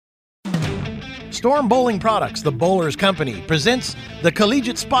Storm Bowling Products, the Bowlers Company, presents the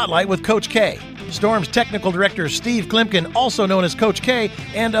Collegiate Spotlight with Coach K. Storm's technical director, Steve Klimkin, also known as Coach K,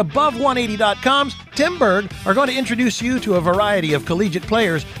 and Above180.com's Tim Berg are going to introduce you to a variety of collegiate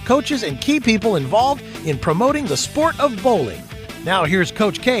players, coaches, and key people involved in promoting the sport of bowling. Now here's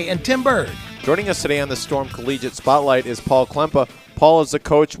Coach K and Tim Berg. Joining us today on the Storm Collegiate Spotlight is Paul Klempa. Paul is the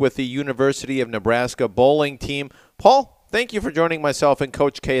coach with the University of Nebraska bowling team. Paul, thank you for joining myself and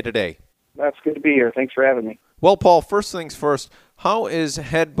Coach K today. That's good to be here. Thanks for having me. Well, Paul, first things first, how is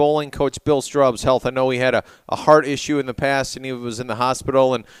head bowling coach Bill Straub's health? I know he had a heart issue in the past and he was in the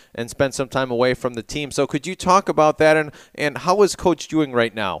hospital and spent some time away from the team. So could you talk about that and how is Coach doing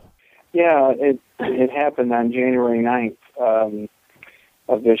right now? Yeah, it happened on January 9th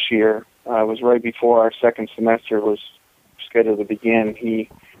of this year. It was right before our second semester was scheduled to begin.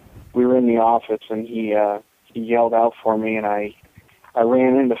 We were in the office and he yelled out for me, and I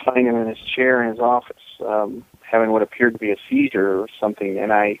ran in to find him in his chair in his office, having what appeared to be a seizure or something,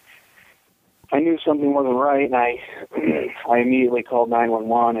 and I knew something wasn't right, and I immediately called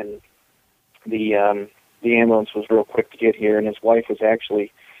 911, and the ambulance was real quick to get here, and his wife was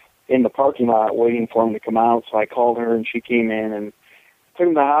actually in the parking lot waiting for him to come out, so I called her, and she came in and took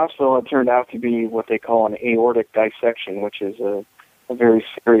him to the hospital. It turned out to be what they call an aortic dissection, which is a very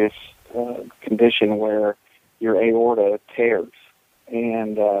serious condition where your aorta tears.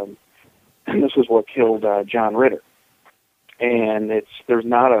 And this is what killed John Ritter. And there's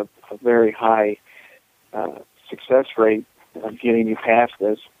not a very high success rate of getting you past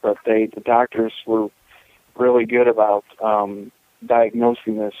this, but the doctors were really good about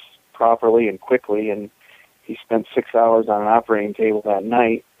diagnosing this properly and quickly, and he spent 6 hours on an operating table that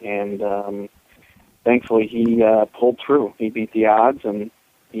night, and thankfully he pulled through. He beat the odds, and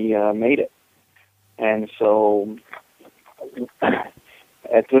he made it. And so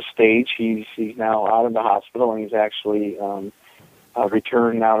at this stage, he's now out of the hospital, and he's actually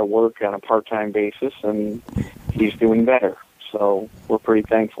returned now to work on a part-time basis, and he's doing better. So we're pretty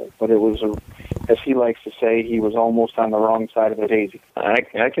thankful. But it was, as he likes to say, he was almost on the wrong side of the daisy.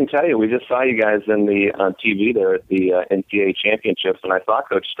 I can tell you, we just saw you guys on TV there at the NCAA championships, and I saw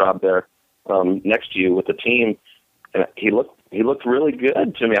Coach Straub there next to you with the team. And he looked really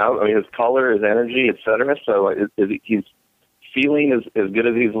good to me. I mean, his color, his energy, etc. So he's feeling as good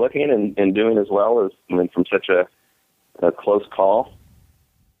as he's looking and doing as well as from such a close call.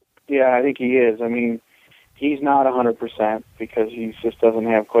 Yeah, I think he is. I mean, he's not 100% because he just doesn't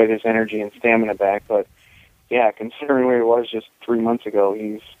have quite his energy and stamina back. But, yeah, considering where he was just 3 months ago,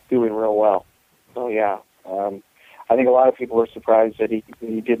 he's doing real well. So, yeah, I think a lot of people were surprised that he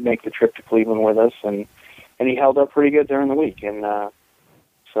did make the trip to Cleveland with us, and he held up pretty good during the week. And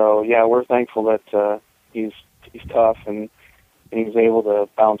so, yeah, we're thankful that he's tough and he's able to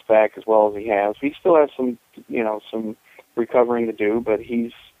bounce back as well as he has. He still has some recovering to do, but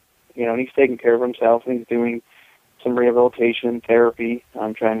he's taking care of himself, and he's doing some rehabilitation therapy.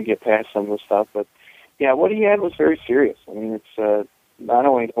 I'm trying to get past some of the stuff, but yeah, what he had was very serious. I mean, it's not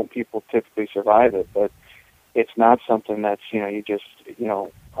only don't people typically survive it, but it's not something that's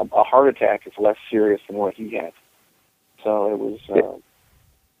a heart attack is less serious than what he had. So it was.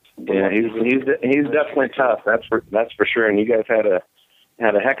 Yeah, he's definitely tough. That's for sure. And you guys had a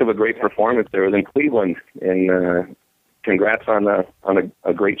heck of a great performance there in Cleveland. And congrats on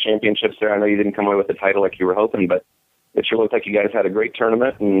a great championships there. I know you didn't come away with the title like you were hoping, but it sure looked like you guys had a great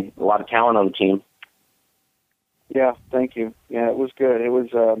tournament and a lot of talent on the team. Yeah, thank you. Yeah, it was good. It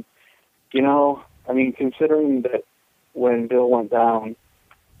was, I mean, considering that when Bill went down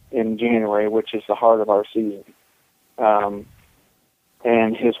in January, which is the heart of our season,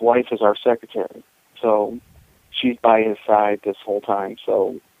 and his wife is our secretary, so she's by his side this whole time.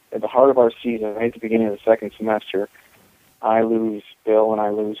 So at the heart of our season, right at the beginning of the second semester, I lose Bill and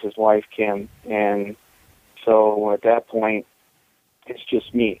I lose his wife, Kim. And so at that point, it's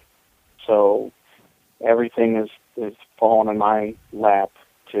just me. So everything is falling in my lap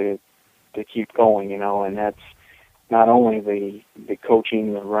to keep going, and that's not only the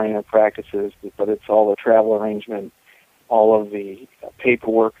coaching, the running of practices, but it's all the travel arrangement, all of the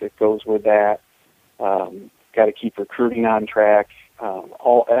paperwork that goes with that. Got to keep recruiting on track.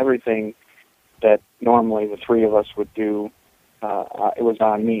 Everything that normally the three of us would do, it was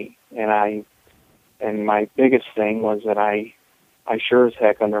on me. And my biggest thing was that I sure as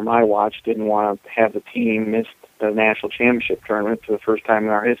heck under my watch didn't want to have the team miss the national championship tournament for the first time in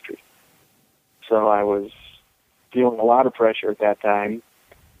our history. So I was feeling a lot of pressure at that time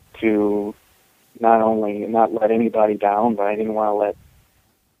to not only not let anybody down, but I didn't want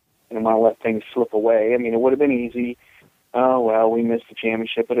to let things slip away. I mean, it would have been easy oh, well, we missed the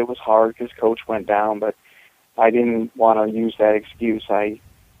championship, but it was hard because Coach went down. But I didn't want to use that excuse. I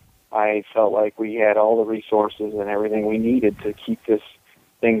felt like we had all the resources and everything we needed to keep this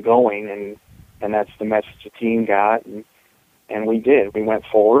thing going, and that's the message the team got, and we did. We went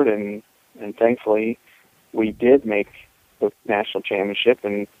forward, and thankfully we did make the national championship,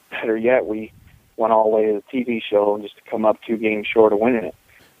 and better yet, we went all the way to the TV show just to come up 2 games short of winning it.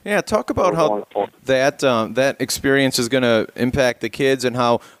 Yeah, talk about how that experience is going to impact the kids, and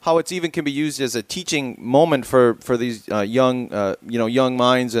how it's even can be used as a teaching moment for these young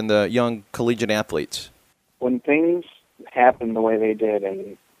minds and the young collegiate athletes. When things happened the way they did,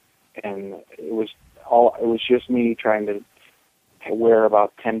 and it was just me trying to wear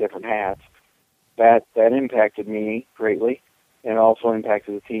about 10 different hats, that impacted me greatly, and also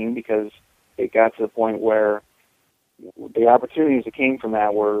impacted the team, because it got to the point where the opportunities that came from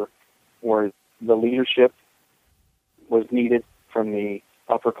that were the leadership was needed from the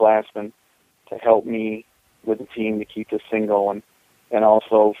upperclassmen to help me with the team to keep this thing going, and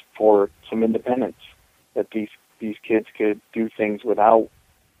also for some independence, that these kids could do things without,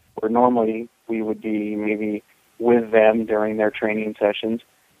 where normally we would be maybe with them during their training sessions.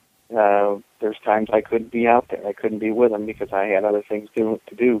 There's times I couldn't be out there. I couldn't be with them because I had other things to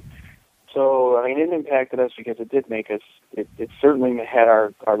do. So, I mean, it impacted us because it did make us, it certainly had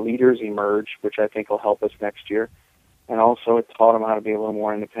our leaders emerge, which I think will help us next year. And also it taught them how to be a little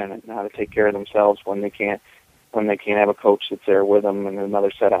more independent and how to take care of themselves when they can't have a coach that's there with them and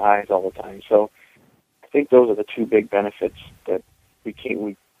another set of eyes all the time. So I think those are the 2 big benefits that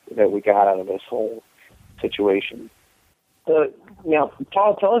we got out of this whole situation. Now,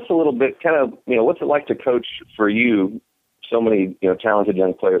 Paul, tell us a little bit, kind of, what's it like to coach for you so many, talented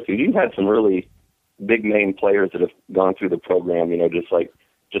young players? Because you've had some really big name players that have gone through the program,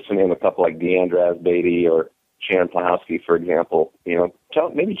 just to name a couple, like Deandra Asbaty or Sharon Plowski, for example. Tell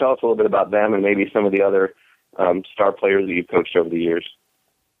us a little bit about them and maybe some of the other star players that you've coached over the years.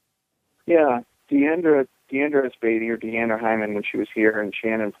 Yeah, Deandra Asbaty, or Deandra Hyman when she was here, and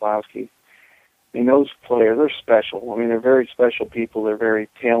Shannon Plowski. I mean, those players, they're special. I mean, they're very special people. They're very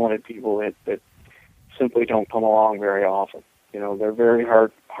talented people that simply don't come along very often. They're very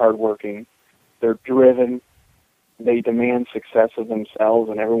hardworking. They're driven. They demand success of themselves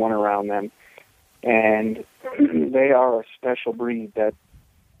and everyone around them. And they are a special breed that,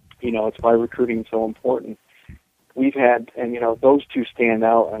 it's why recruiting is so important. We've had, and those 2 stand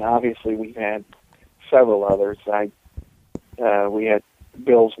out, and obviously we've had several others. We had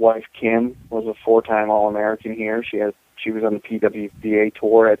Bill's wife, Kim, was a 4-time All-American here. She was on the PWBA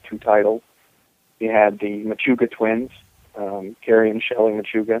tour, had 2 titles. We had the Machuga twins, Carrie and Shelley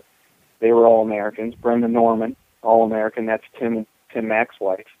Machuga. They were All-Americans. Brenda Norman, All-American. That's Tim Mack's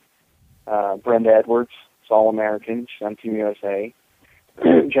wife. Brenda Edwards is All-American. She's on Team USA.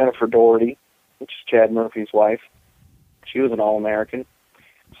 Jennifer Doherty, which is Chad Murphy's wife. She was an All-American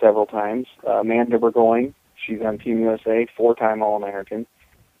several times. Amanda Burgoyne, she's on Team USA, 4-time All-American.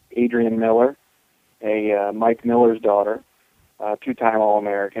 Adrian Miller, Mike Miller's daughter, 2-time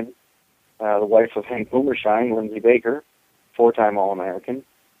All-American. The wife of Hank Boomershine, Lindsay Baker, 4-time All-American.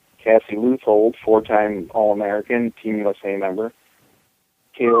 Cassie Luthold, 4-time All-American, Team USA member.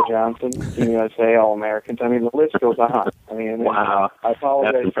 Kayla Johnson, Team USA All-Americans. I mean, the list goes on. I mean, wow. I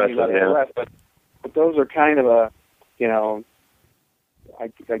apologize for anybody the rest, but those are kind of a,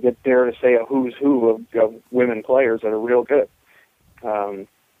 I get dare to say a who's who of women players that are real good.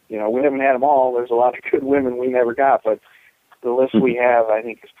 We haven't had them all. There's a lot of good women we never got, but the list we have, I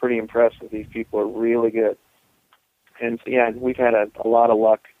think, is pretty impressive. These people are really good. And, yeah, we've had a lot of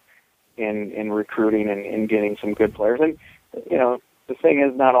luck in recruiting and in getting some good players. And, the thing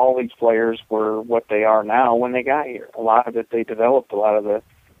is, not all these players were what they are now when they got here. A lot of it, they developed a lot of the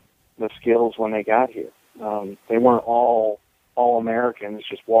skills when they got here. They weren't all Americans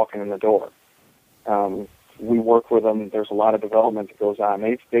just walking in the door. We work with them. There's a lot of development that goes on.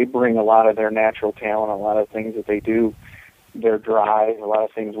 They bring a lot of their natural talent, a lot of things that they do, their drive, a lot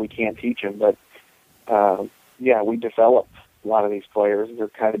of things we can't teach them. But, we develop a lot of these players. They're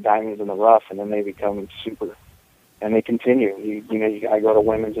kind of diamonds in the rough, and then they become super. And they continue. I go to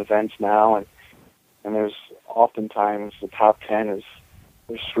women's events now, and there's oftentimes the top 10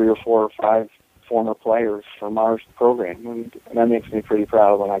 there's 3 or 4 or 5 former players from our program, and that makes me pretty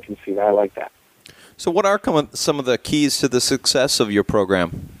proud when I can see that. I like that. So what are some of the keys to the success of your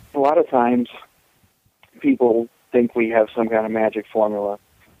program? A lot of times people think we have some kind of magic formula.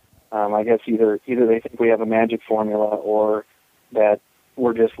 I guess either they think we have a magic formula, or that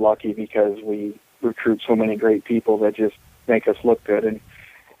we're just lucky because we recruit so many great people that just make us look good. And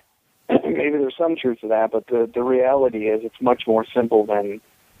maybe there's some truth to that, but the reality is it's much more simple than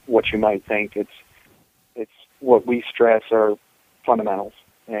what you might think. It's what we stress are fundamentals,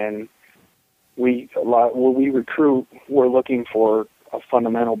 and when we recruit, we're looking for a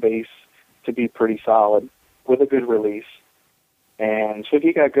fundamental base to be pretty solid with a good release. And so if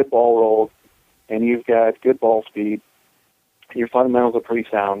you got good ball roll and you've got good ball speed, your fundamentals are pretty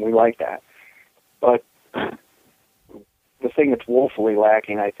sound. We like that. But the thing that's woefully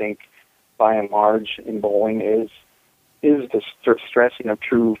lacking, I think, by and large in bowling is the stressing of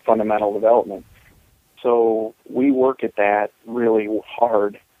true fundamental development. So we work at that really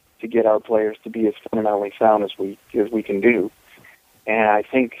hard to get our players to be as fundamentally sound as we can do. And I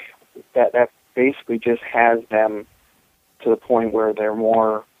think that basically just has them to the point where they're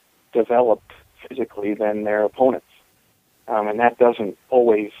more developed physically than their opponents. And that doesn't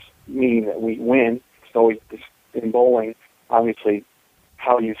always mean that we win. It's always, in bowling, obviously,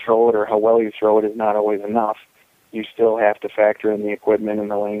 how you throw it or how well you throw it is not always enough. You still have to factor in the equipment and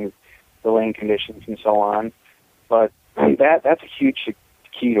the lane conditions and so on. But that's a huge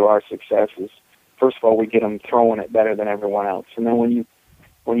key to our success is, first of all, we get them throwing it better than everyone else. And then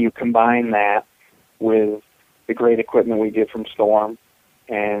when you combine that with the great equipment we get from Storm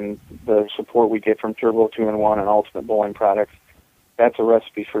and the support we get from Turbo 2-in-1 and Ultimate Bowling products, that's a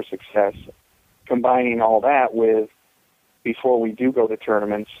recipe for success. Combining all that with, before we do go to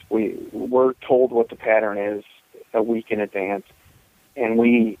tournaments, we're told what the pattern is a week in advance,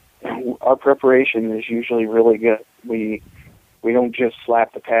 and our preparation is usually really good. We don't just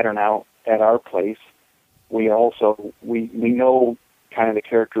slap the pattern out at our place. We know kind of the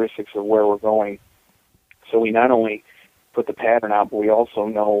characteristics of where we're going. So we not only put the pattern out, but we also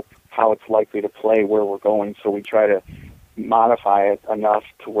know how it's likely to play where we're going. So we try to modify it enough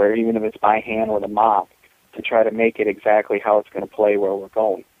to where, even if it's by hand with a mop, to try to make it exactly how it's going to play where we're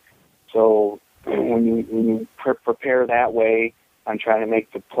going. So when you prepare that way on trying to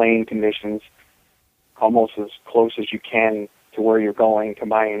make the playing conditions almost as close as you can to where you're going,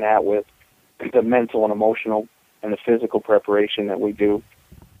 combining that with the mental and emotional and the physical preparation that we do,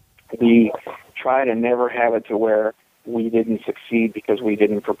 we try to never have it to where we didn't succeed because we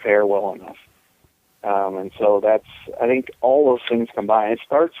didn't prepare well enough. And so I think all those things combined. It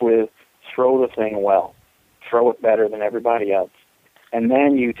starts with throw the thing well, throw it better than everybody else. And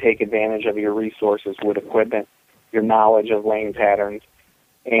then you take advantage of your resources with equipment, your knowledge of lane patterns,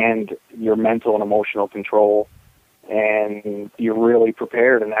 and your mental and emotional control. And you're really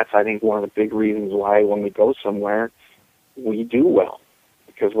prepared. And that's, I think, one of the big reasons why when we go somewhere, we do well,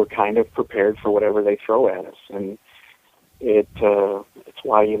 because we're kind of prepared for whatever they throw at us. And it's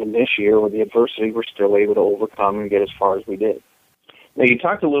why even this year with the adversity, we're still able to overcome and get as far as we did. Now, you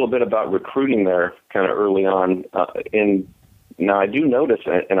talked a little bit about recruiting there kind of early on. Now, I do notice,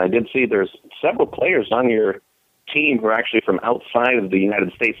 and I did see there's several players on your team who are actually from outside of the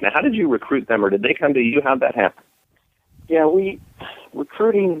United States. Now, how did you recruit them, or did they come to you? How'd that happen? Yeah,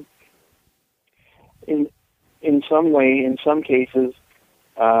 recruiting in some way, in some cases,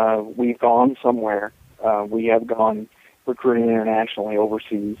 we've gone somewhere. We have gone recruiting internationally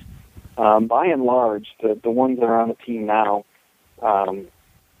overseas. By and large, the ones that are on the team now,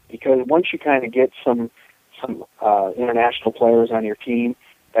 because once you kind of get some international players on your team,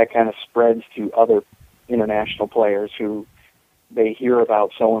 that kind of spreads to other international players who they hear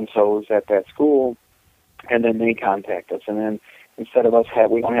about so-and-so's at that school, and then they contact us. And then instead of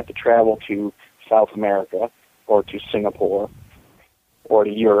we don't have to travel to South America or to Singapore or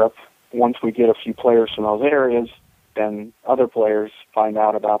to Europe. Once we get a few players from those areas, then other players find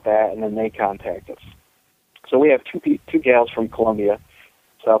out about that, and then they contact us. So we have two gals from Colombia,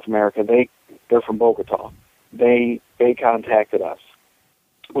 South America. They're from Bogota. They contacted us,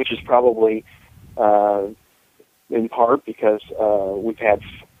 which is probably in part because we've had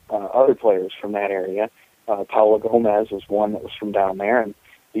other players from that area. Paula Gomez was one that was from down there, and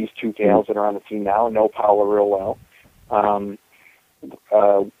these two gals that are on the team now know Paula real well.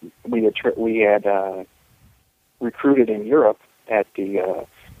 We had recruited in Europe at the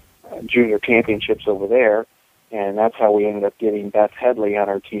junior championships over there, and that's how we ended up getting Beth Headley on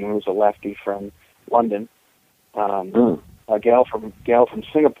our team, who's a lefty from London. A gal from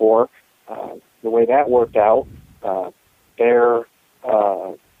Singapore. The way that worked out, the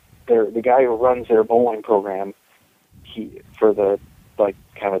guy who runs their bowling program, for the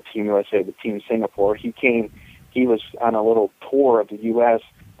kind of Team USA, the Team Singapore, he was on a little tour of the U.S.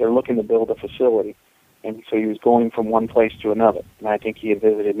 They're looking to build a facility, and so he was going from one place to another. And I think he had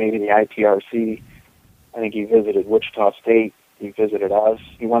visited maybe the ITRC. I think he visited Wichita State. He visited us.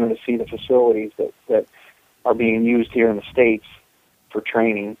 He wanted to see the facilities that are being used here in the States for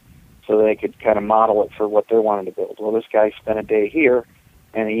training. so they could kind of model it for what they wanted to build. Well, this guy spent a day here,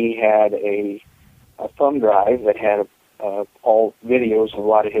 and he had a thumb drive that had all videos of a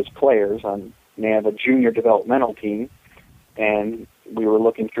lot of his players on. And they have a junior developmental team, and we were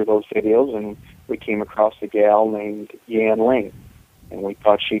looking through those videos, and we came across a gal named Yan Ling, and we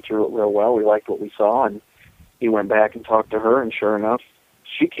thought she threw it real well. We liked what we saw, and he went back and talked to her, and sure enough,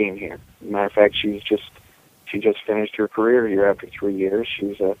 she came here. As a matter of fact, she just finished her career here after 3 years.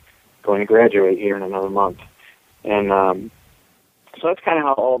 She's going to graduate here in another month, and so that's kind of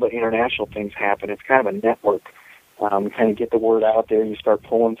how all the international things happen. It's kind of a network. Kind of get the word out there. You start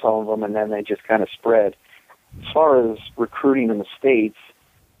pulling some of them, and then they just kind of spread. As far as recruiting in the States,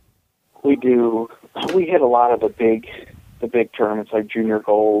 we hit a lot of the big tournaments like Junior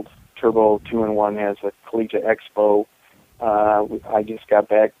Gold. Turbo 2-in-1 has a Collegiate Expo. I just got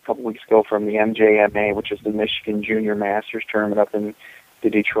back a couple weeks ago from the MJMA, which is the Michigan Junior Masters tournament up in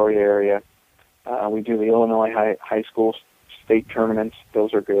the Detroit area. We do the Illinois high school state tournaments.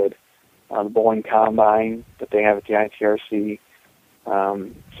 Those are good. The bowling combine that they have at the ITRC.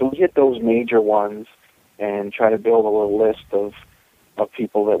 So we hit those major ones and try to build a little list of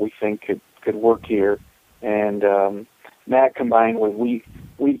people that we think could work here. And that combined with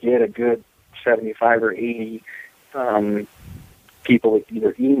we get a good 75 or 80 people that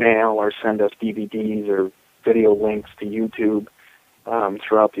either email or send us DVDs or video links to YouTube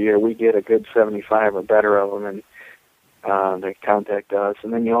throughout the year. We get a good 75 or better of them, and they contact us.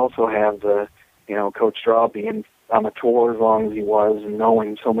 And then you also have Coach Straub being on the tour as long as he was and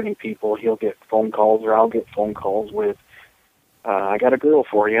knowing so many people, he'll get phone calls or I'll get phone calls with, I got a girl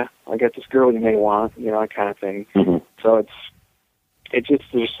for you. I got this girl you may want, that kind of thing. Mm-hmm. So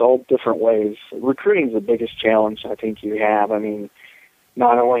there's all different ways. Recruiting is the biggest challenge I think you have. I mean,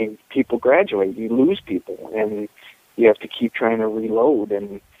 not only people graduate, you lose people, and you have to keep trying to reload,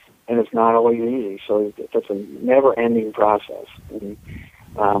 and it's not always easy. So that's a never-ending process. And,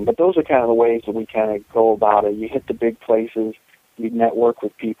 but those are kind of the ways that we kind of go about it. You hit the big places, you network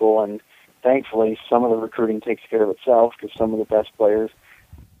with people, and thankfully some of the recruiting takes care of itself because some of the best players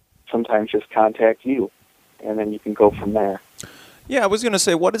sometimes just contact you, and then you can go from there. Yeah, I was going to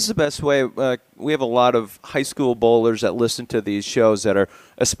say, what is the best way? We have a lot of high school bowlers that listen to these shows that are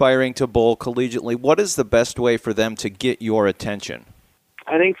aspiring to bowl collegiately. What is the best way for them to get your attention?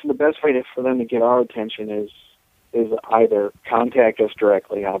 I think the best way for them to get our attention is either contact us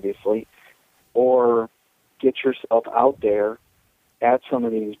directly, obviously, or get yourself out there at some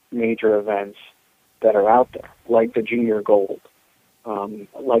of these major events that are out there, like the Junior Gold,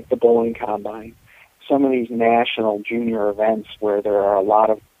 like the Bowling Combine. Some of these national junior events where there are a lot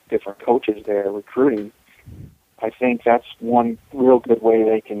of different coaches there recruiting, I think that's one real good way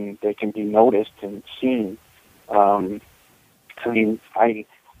they can be noticed and seen. I mean, I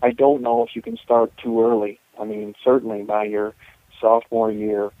don't know if you can start too early. I mean, certainly by your sophomore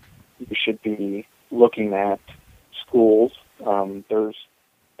year, you should be looking at schools. There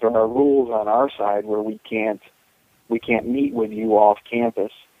are rules on our side where we can't meet with you off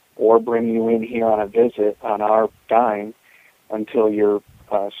campus or bring you in here on a visit on our dime until you're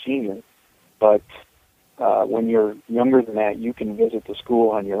a senior. But when you're younger than that, you can visit the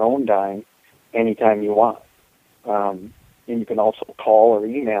school on your own dime anytime you want. And you can also call or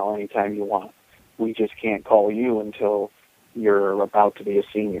email anytime you want. We just can't call you until you're about to be a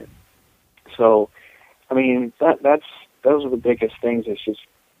senior. So, I mean, those are the biggest things. It's just,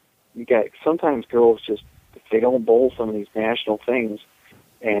 sometimes girls just, if they don't bowl some of these national things,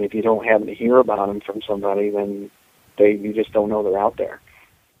 and if you don't happen to hear about them from somebody, then you just don't know they're out there.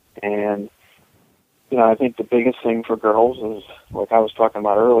 And, I think the biggest thing for girls is, like I was talking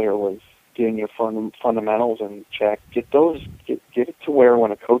about earlier, was getting your fundamentals in check. Get it to where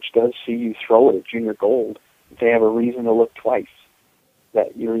when a coach does see you throw it at Junior Gold, they have a reason to look twice.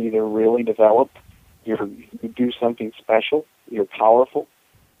 That you're either really developed, you do something special, you're powerful,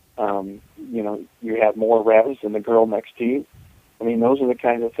 you have more revs than the girl next to you. I mean, those are the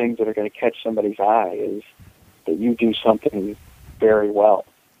kinds of things that are going to catch somebody's eye, is that you do something very well.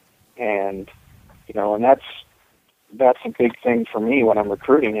 And, and that's a big thing for me when I'm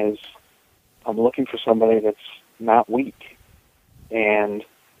recruiting, is I'm looking for somebody that's not weak. And,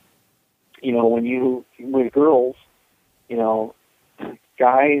 with girls,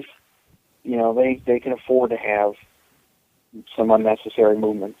 guys, they can afford to have some unnecessary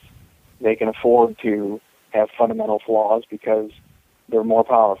movements. They can afford to have fundamental flaws because they're more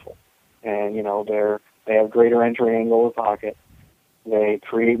powerful, and they have greater entry angle of the pocket. They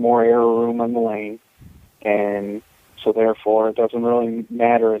create more error room on the lane, and so therefore it doesn't really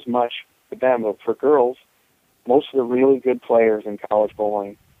matter as much for them. But for girls, most of the really good players in college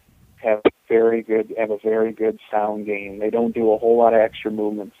bowling have a very good sound game. They don't do a whole lot of extra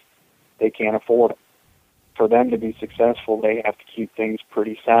movements. They can't afford it. For them to be successful, they have to keep things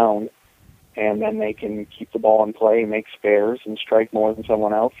pretty sound, and then they can keep the ball in play, make spares, and strike more than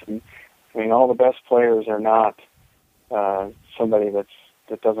someone else. And I mean, all the best players are not somebody that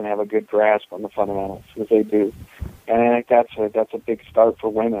doesn't have a good grasp on the fundamentals, as they do. And I think that's a big start for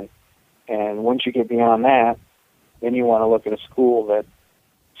women. And once you get beyond that, then you want to look at a school that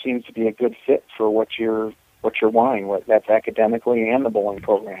seems to be a good fit for what you're wanting. That's academically and the bowling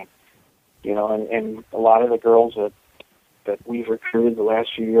program. You know, and a lot of the girls that we've recruited the last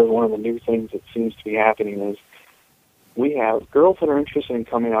few years, one of the new things that seems to be happening is we have girls that are interested in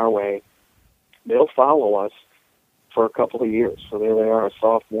coming our way. They'll follow us for a couple of years. So there they are, a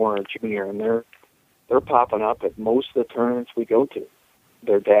sophomore or a junior, and they're popping up at most of the tournaments we go to.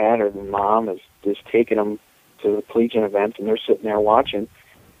 Their dad or their mom is taking them to the collegiate events, and they're sitting there watching.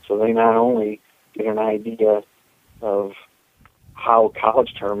 So they not only get an idea of how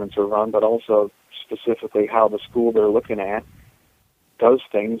college tournaments are run, but also specifically how the school they're looking at does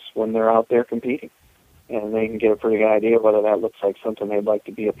things when they're out there competing. And they can get a pretty good idea whether that looks like something they'd like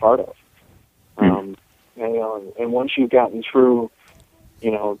to be a part of. And once you've gotten through,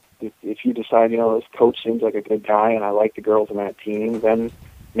 you know, if you decide, you know, this coach seems like a good guy and I like the girls on that team, then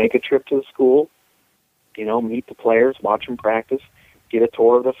make a trip to the school, you know, meet the players, watch them practice, get a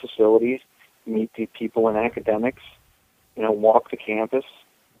tour of the facilities, meet the people in academics, you know, walk the campus,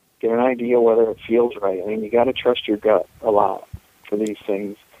 get an idea whether it feels right. I mean, you got to trust your gut a lot for these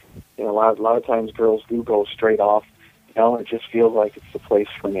things. You know, a lot of times girls do go straight off. You know, it just feels like it's the place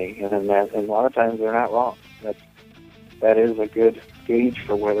for me, and a lot of times they're not wrong. That is a good gauge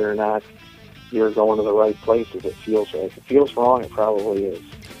for whether or not you're going to the right place if it feels right. If it feels wrong, it probably is.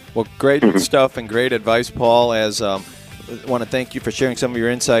 Well, great stuff and great advice, Paul. I want to thank you for sharing some of your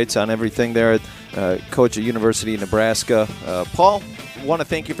insights on everything there at coach at University of Nebraska. Paul, I want to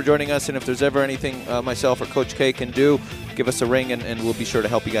thank you for joining us, and if there's ever anything myself or Coach K can do, give us a ring, and we'll be sure to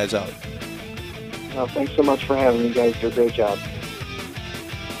help you guys out. Thanks so much for having me, guys. Do a great job.